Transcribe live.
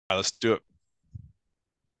let's do it.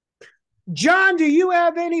 John, do you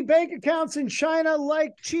have any bank accounts in China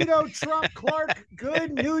like Cheeto, Trump, Clark?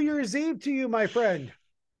 Good New Year's Eve to you, my friend.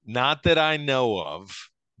 Not that I know of,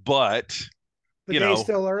 but The you day's know,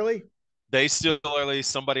 still early. they still early.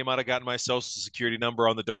 Somebody might have gotten my social security number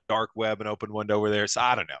on the dark web and opened one over there. So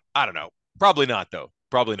I don't know. I don't know. Probably not though.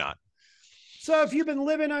 Probably not. So, if you've been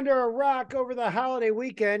living under a rock over the holiday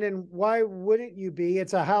weekend, and why wouldn't you be?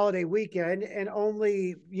 It's a holiday weekend, and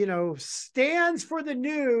only, stands for the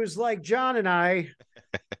news like John and I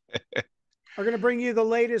are going to bring you the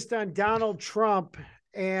latest on Donald Trump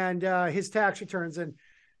and his tax returns. And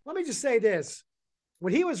let me just say this: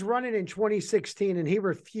 when he was running in 2016 and he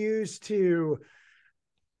refused to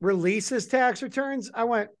release his tax returns, I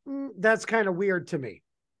went, that's kind of weird to me.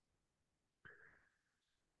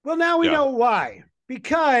 Well, now we Yeah. know why.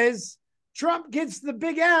 Because Trump gets the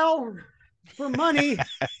big L for money.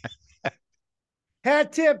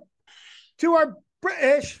 Hat tip to our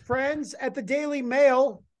British friends at the Daily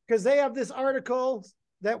Mail, because they have this article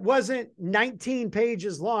that wasn't 19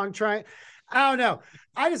 pages long. I don't know.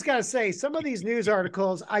 I just got to say, some of these news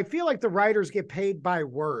articles, I feel like the writers get paid by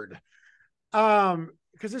word.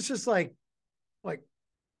 Because it's just like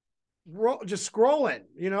just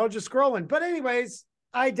scrolling. But anyways,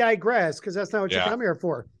 I digress because that's not what you Yeah. come here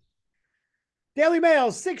for. Daily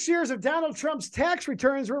Mail: 6 years of Donald Trump's tax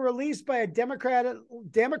returns were released by a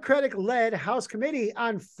Democratic-led House committee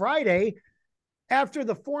on Friday after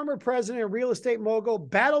the former president and real estate mogul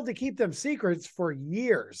battled to keep them secrets for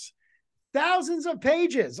years. Thousands of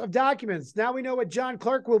pages of documents. Now we know what John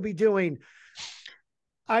Clark will be doing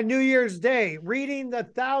on New Year's Day, reading the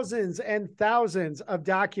thousands and thousands of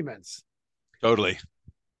documents. Totally.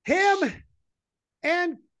 Him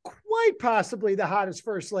and quite possibly the hottest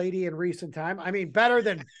first lady in recent time. I mean, better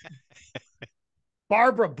than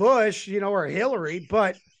Barbara Bush, or Hillary,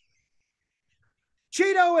 but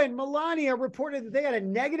Cheeto and Melania reported that they had a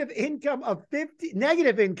negative income of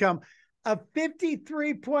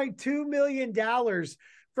 $53.2 million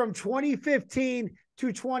from 2015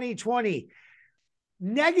 to 2020.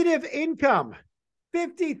 Negative income,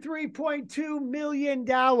 $53.2 million.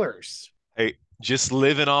 Hey, just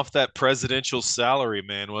living off that presidential salary,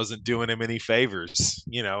 man, wasn't doing him any favors.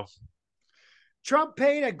 Trump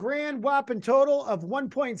paid a grand whopping total of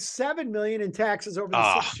 1.7 million in taxes over the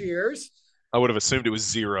Ah, 6 years, I would have assumed it was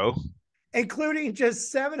zero. including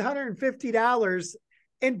just $750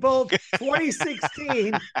 in both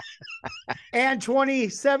 2016 and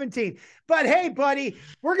 2017. But hey, buddy,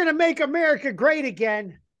 we're going to make America great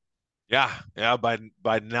again. Yeah, yeah, by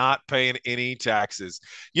not paying any taxes.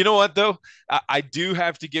 You know what though? I do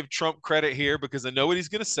have to give Trump credit here because I know what he's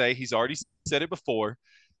going to say. He's already said it before.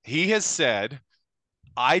 He has said,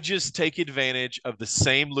 "I just take advantage of the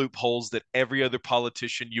same loopholes that every other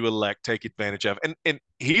politician you elect take advantage of," and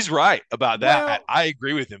he's right about that. Well, I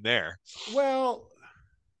agree with him there. well,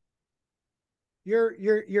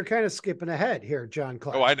 you're kind of skipping ahead here, John Oh,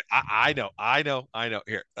 Clark. I know.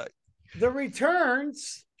 Here, The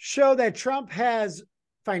returns show that Trump has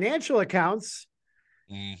financial accounts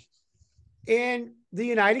mm, in the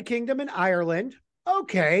United Kingdom and Ireland.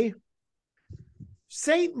 Okay.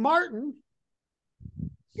 St. Martin,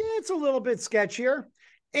 yeah, it's a little bit sketchier.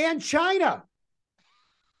 And China.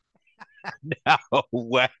 no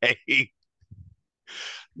way,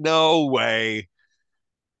 no way.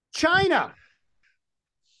 China.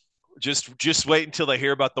 Just wait until they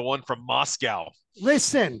hear about the one from Moscow.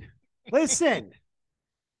 Listen, listen.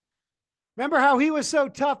 Remember how he was so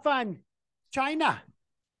tough on China?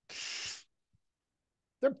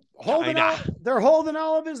 They're holding China.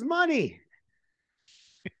 all of his money.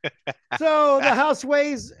 So the House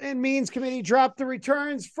Ways and Means Committee dropped the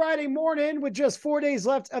returns Friday morning with just 4 days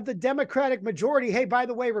left of the Democratic majority. Hey, by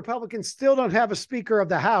the way, Republicans still don't have a Speaker of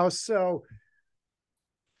the House, so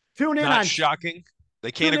tune in Not on shocking. They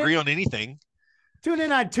tune can't in agree on anything. tune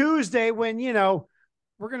in on Tuesday when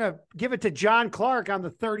we're gonna give it to John Clark on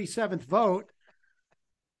the 37th vote.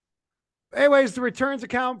 Anyways, the returns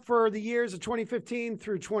account for the years of 2015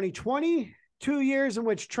 through 2020, 2 years in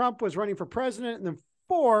which Trump was running for president, and then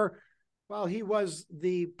 4 while he was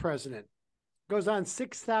the president. Goes on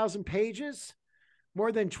 6,000 pages,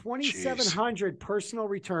 more than Jeez. 2,700 personal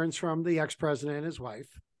returns from the ex-president and his wife,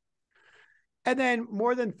 and then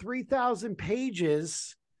more than 3,000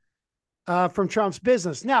 pages from Trump's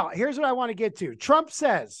business. Now, here's what I want to get to. Trump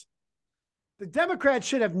says the Democrats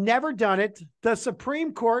should have never done it. The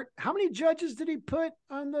Supreme Court, how many judges did he put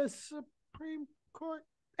on the Supreme Court?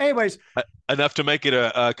 Anyways, Enough to make it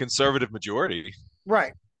a conservative majority.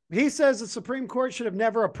 right. He says the Supreme Court should have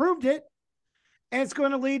never approved it. And it's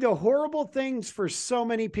going to lead to horrible things for so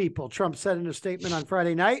many people, Trump said in a statement on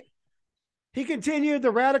Friday night. He continued,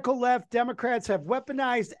 the radical left Democrats have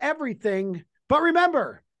weaponized everything. But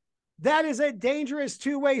remember, that is a dangerous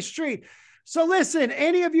two-way street. So listen,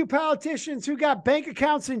 any of you politicians who got bank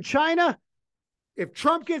accounts in China, if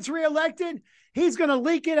Trump gets reelected, he's going to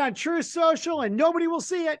leak it on Truth Social and nobody will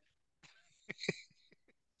see it.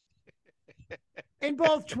 In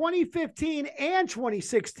both 2015 and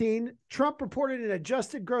 2016, Trump reported an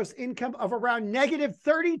adjusted gross income of around negative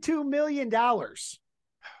 $32 million. Oh,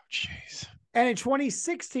 jeez. And in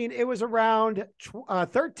 2016, it was around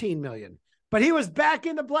 13 million. But he was back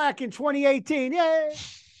in the black in 2018. Yay!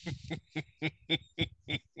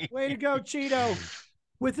 Way to go, Cheeto.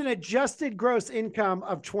 With an adjusted gross income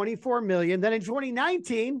of 24 million. Then in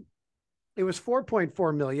 2019, it was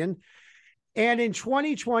 4.4 million. And in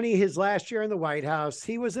 2020, his last year in the White House,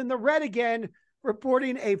 he was in the red again,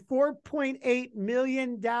 reporting a $4.8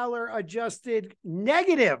 million adjusted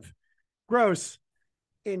negative gross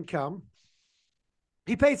income.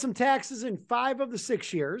 He paid some taxes in 5 of the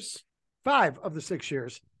 6 years. 5 of the 6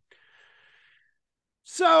 years.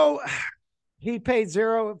 So he paid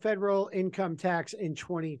 0 federal income tax in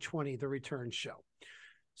 2020, the returns show.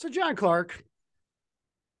 So John Clark,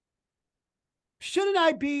 shouldn't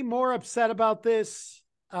I be more upset about this?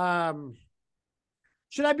 Am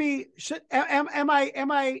I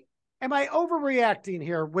overreacting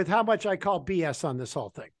here with how much I call BS on this whole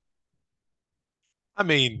thing? I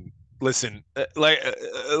mean, listen, like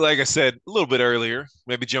I said a little bit earlier,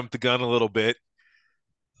 maybe jumped the gun a little bit.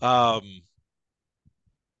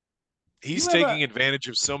 He's taking advantage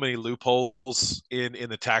of so many loopholes in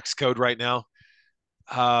the tax code right now.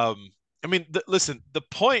 I mean, listen, the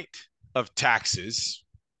point of taxes,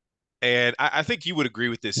 and I think you would agree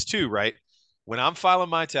with this too, right? When I'm filing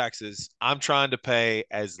my taxes, I'm trying to pay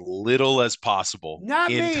as little as possible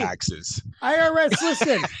in taxes. IRS,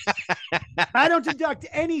 listen, I don't deduct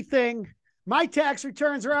anything. My tax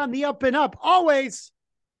returns are on the up and up, always.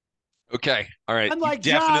 Okay, all right. Unlike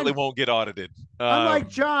you definitely John, won't get audited. Unlike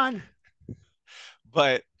John.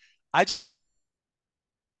 But I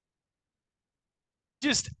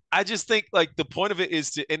just think like the point of it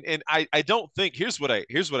is to, and I don't think, here's what I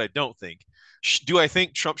don't think. Do I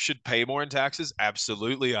think Trump should pay more in taxes?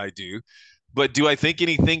 Absolutely, I do. But do I think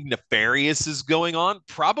anything nefarious is going on?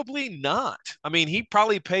 Probably not. I mean, he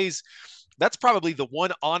probably pays. That's probably the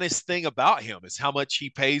one honest thing about him is how much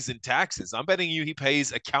he pays in taxes. I'm betting you he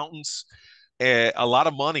pays accountants a lot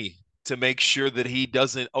of money to make sure that he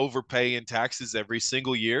doesn't overpay in taxes every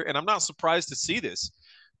single year. And I'm not surprised to see this.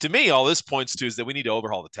 To me, all this points to is that we need to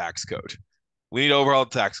overhaul the tax code. We need to overhaul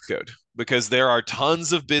the tax code because there are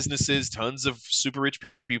tons of businesses, tons of super rich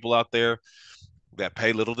people out there that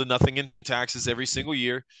pay little to nothing in taxes every single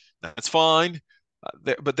year. That's fine.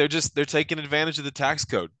 But they're taking advantage of the tax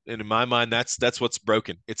code. And in my mind, that's what's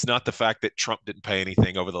broken. It's not the fact that Trump didn't pay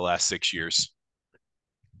anything over the last 6 years.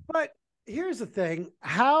 But here's the thing.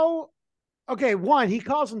 One, he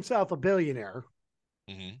calls himself a billionaire.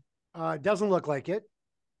 Mm-hmm. Doesn't look like it.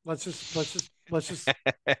 Let's just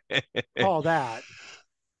call that.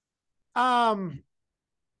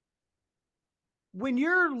 When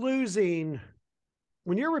you're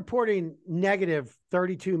reporting negative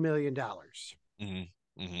 $32 million. Mm-hmm.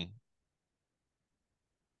 Mm-hmm.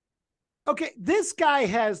 Okay, this guy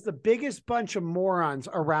has the biggest bunch of morons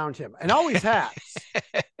around him and always has.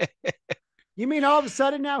 You mean all of a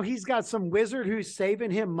sudden now he's got some wizard who's saving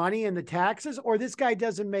him money in the taxes, or this guy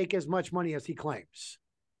doesn't make as much money as he claims?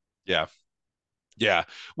 Yeah. Yeah.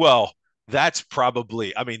 Well, that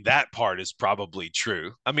part is probably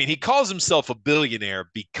true. I mean, he calls himself a billionaire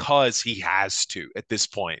because he has to at this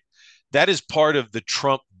point. That is part of the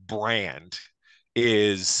Trump brand,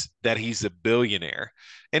 is that he's a billionaire.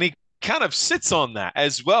 And he kind of sits on that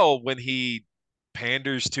as well when he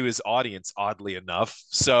panders to his audience, oddly enough.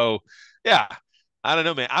 So, yeah, I don't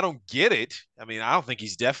know, man. I don't get it. I mean, I think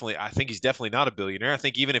he's definitely not a billionaire. I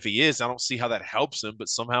think even if he is, I don't see how that helps him, but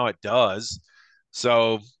somehow it does.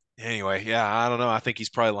 So anyway, yeah, I don't know. I think he's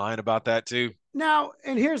probably lying about that too. Now,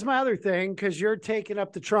 and here's my other thing, because you're taking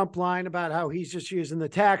up the Trump line about how he's just using the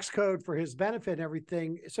tax code for his benefit and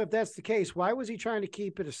everything. So if that's the case, why was he trying to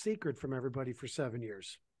keep it a secret from everybody for 7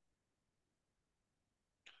 years?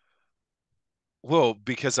 Well,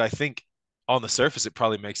 because I think on the surface, it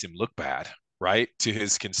probably makes him look bad, right, to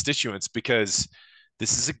his constituents, because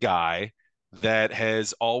this is a guy that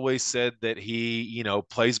has always said that he,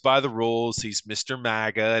 plays by the rules. He's Mr.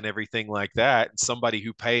 MAGA and everything like that. And somebody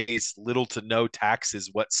who pays little to no taxes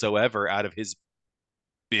whatsoever out of his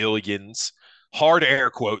billions, hard air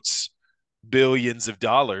quotes, billions of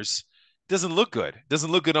dollars. doesn't look good. It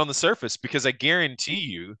doesn't look good on the surface because I guarantee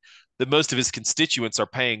you that most of his constituents are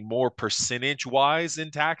paying more percentage wise in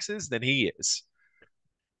taxes than he is.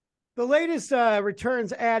 The latest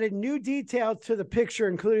returns added new detail to the picture,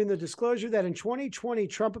 including the disclosure that in 2020,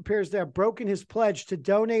 Trump appears to have broken his pledge to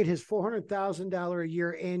donate his $400,000 a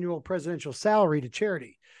year annual presidential salary to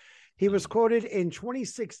charity. He was quoted in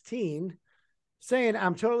 2016 saying,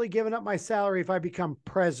 "I'm totally giving up my salary if I become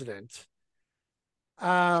president."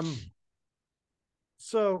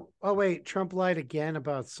 So, oh wait, Trump lied again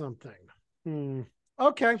about something.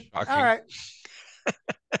 Okay. Shocking. All right.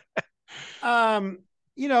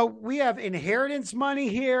 We have inheritance money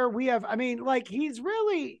here. We have, he's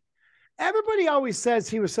really, everybody always says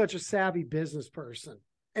he was such a savvy business person.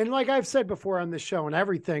 And like I've said before on this show and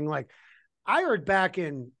everything, like I heard back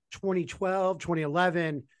in 2012,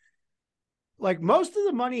 2011, like most of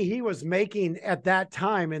the money he was making at that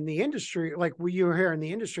time in the industry, like you were here in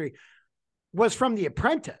the industry, was from The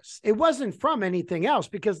Apprentice. It wasn't from anything else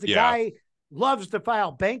because the guy loves to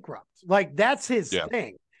file bankrupt. Like that's his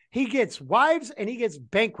thing. He gets wives and he gets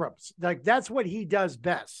bankrupts. Like that's what he does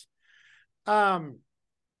best. But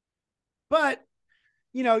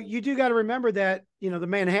you do got to remember that, the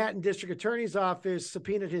Manhattan District Attorney's Office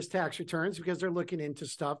subpoenaed his tax returns because they're looking into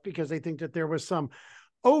stuff because they think that there was some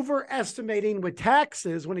overestimating with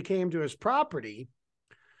taxes when it came to his property.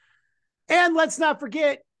 And let's not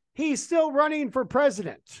forget, he's still running for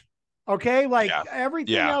president. Okay.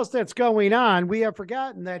 Everything else that's going on, we have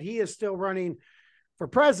forgotten that he is still running for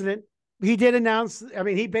president. He did announce,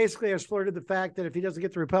 he basically has flirted the fact that if he doesn't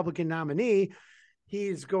get the Republican nominee,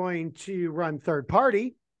 he's going to run third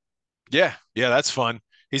party. Yeah. That's fun.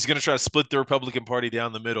 He's going to try to split the Republican Party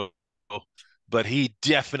down the middle, but he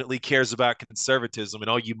definitely cares about conservatism, and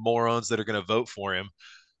all you morons that are going to vote for him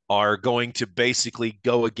are going to basically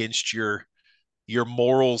go against your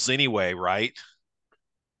morals anyway, right?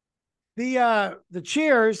 The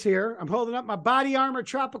cheers here. I'm holding up my Body Armor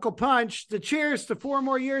Tropical Punch. The cheers to 4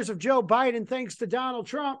 more years of Joe Biden, thanks to Donald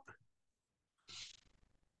Trump.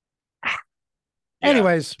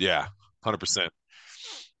 Anyways. Yeah, 100%.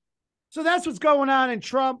 So that's what's going on in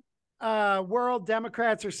Trump world.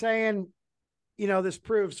 Democrats are saying, this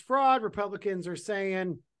proves fraud. Republicans are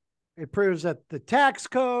saying it proves that the tax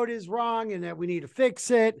code is wrong and that we need to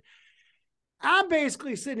fix it. I'm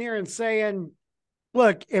basically sitting here and saying,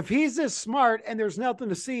 look, if he's this smart and there's nothing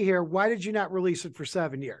to see here, why did you not release it for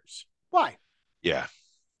 7 years? Why? Yeah.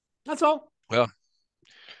 That's all. Well,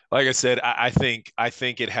 like I said, I think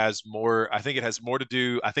it has more to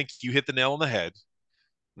do. I think you hit the nail on the head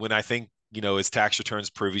when I think, his tax returns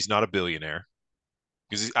prove he's not a billionaire.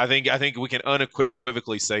 Because I think we can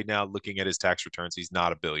unequivocally say now, looking at his tax returns, he's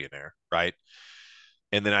not a billionaire, right?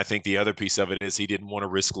 And then I think the other piece of it is he didn't want to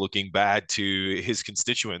risk looking bad to his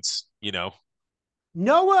constituents,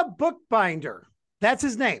 Noah Bookbinder. That's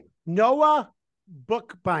his name. Noah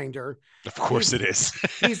Bookbinder. Of course it is.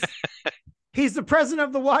 He's the president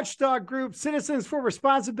of the watchdog group Citizens for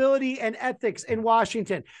Responsibility and Ethics in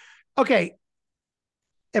Washington. Okay.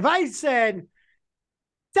 If I said,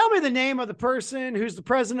 tell me the name of the person who's the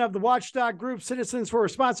president of the watchdog group Citizens for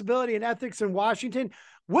Responsibility and Ethics in Washington,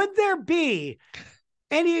 would there be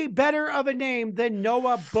any better of a name than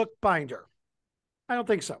Noah Bookbinder? I don't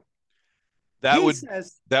think so.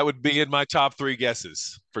 That would be in my top 3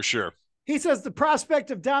 guesses for sure. He says the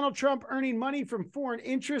prospect of Donald Trump earning money from foreign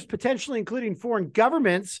interests, potentially including foreign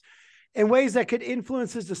governments, in ways that could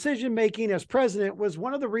influence his decision-making as president was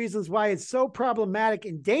one of the reasons why it's so problematic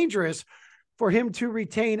and dangerous for him to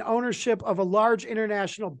retain ownership of a large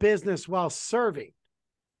international business while serving,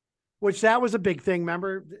 which that was a big thing.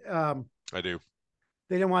 Remember? I do.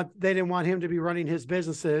 They didn't want him to be running his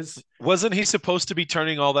businesses. Wasn't he supposed to be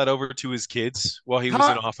turning all that over to his kids while he was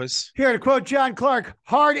in office? Here, to quote John Clark,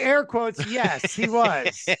 hard air quotes, yes, he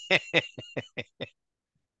was.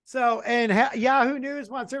 So, and Yahoo News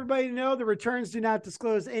wants everybody to know the returns do not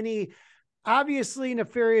disclose any obviously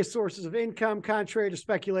nefarious sources of income, contrary to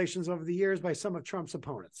speculations over the years by some of Trump's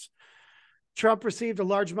opponents. Trump received a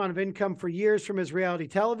large amount of income for years from his reality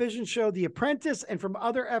television show, The Apprentice, and from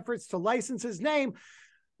other efforts to license his name,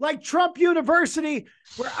 like Trump University,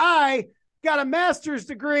 where I got a master's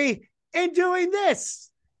degree in doing this.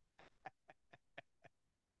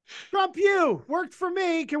 Trump U worked for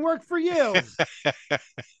me, can work for you.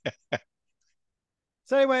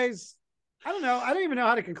 So anyways, I don't know. I don't even know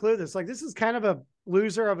how to conclude this. Like, this is kind of a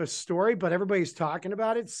loser of a story, but everybody's talking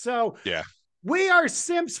about it. So yeah, we are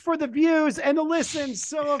simps for the views and the listens.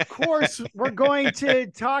 So of course we're going to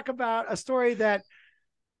talk about a story that,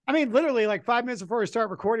 I mean, literally like 5 minutes before we start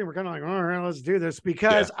recording, we're kind of like, all right, let's do this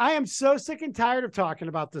because I am so sick and tired of talking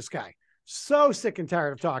about this guy. So sick and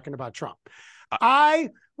tired of talking about Trump. I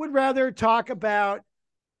would rather talk about,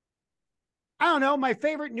 I don't know, my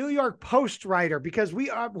favorite New York Post writer, because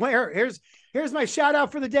here's my shout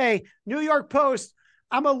out for the day. New York Post.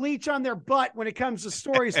 I'm a leech on their butt when it comes to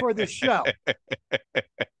stories for this show.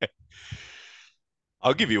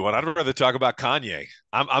 I'll give you one. I'd rather talk about Kanye.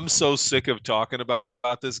 I'm so sick of talking about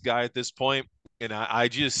this guy at this point. And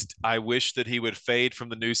I wish that he would fade from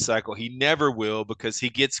the news cycle. He never will, because he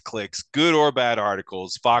gets clicks, good or bad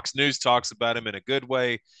articles. Fox News talks about him in a good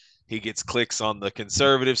way. He gets clicks on the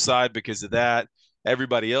conservative side because of that.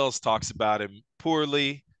 Everybody else talks about him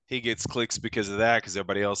poorly. He gets clicks because of that, because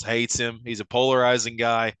everybody else hates him. He's a polarizing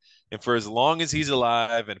guy. And for as long as he's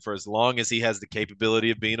alive and for as long as he has the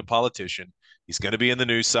capability of being a politician, he's going to be in the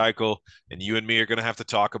news cycle, and you and me are going to have to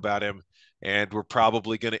talk about him. And we're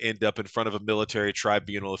probably going to end up in front of a military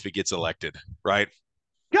tribunal if he gets elected, right?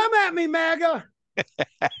 Come at me, MAGA.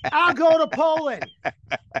 I'll go to Poland.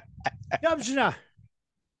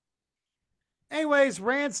 Anyways,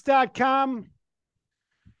 rants.com.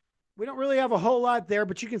 We don't really have a whole lot there,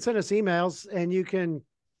 but you can send us emails and you can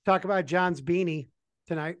talk about John's beanie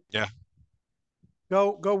tonight. Yeah.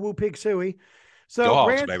 Go Woo Pig Suey. So go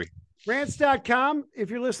Hawks, baby. Rants.com. If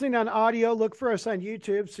you're listening on audio, look for us on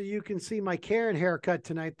YouTube so you can see my Karen haircut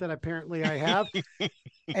tonight that apparently I have,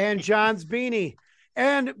 and John's beanie.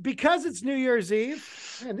 And because it's New Year's Eve,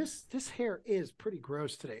 man, this hair is pretty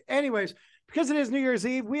gross today. Anyways, because it is New Year's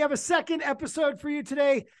Eve, we have a second episode for you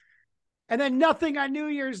today, and then nothing on New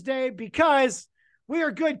Year's Day, because we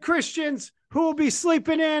are good Christians who will be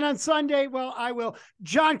sleeping in on Sunday. Well, I will.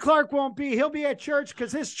 John Clark won't be. He'll be at church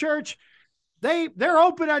because his church, they're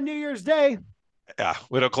open on New Year's Day. Yeah,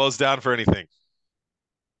 we don't close down for anything.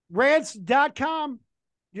 Rants.com,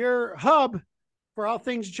 your hub for all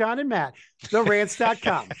things John and Matt.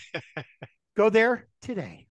 TheRants.com. Go there today.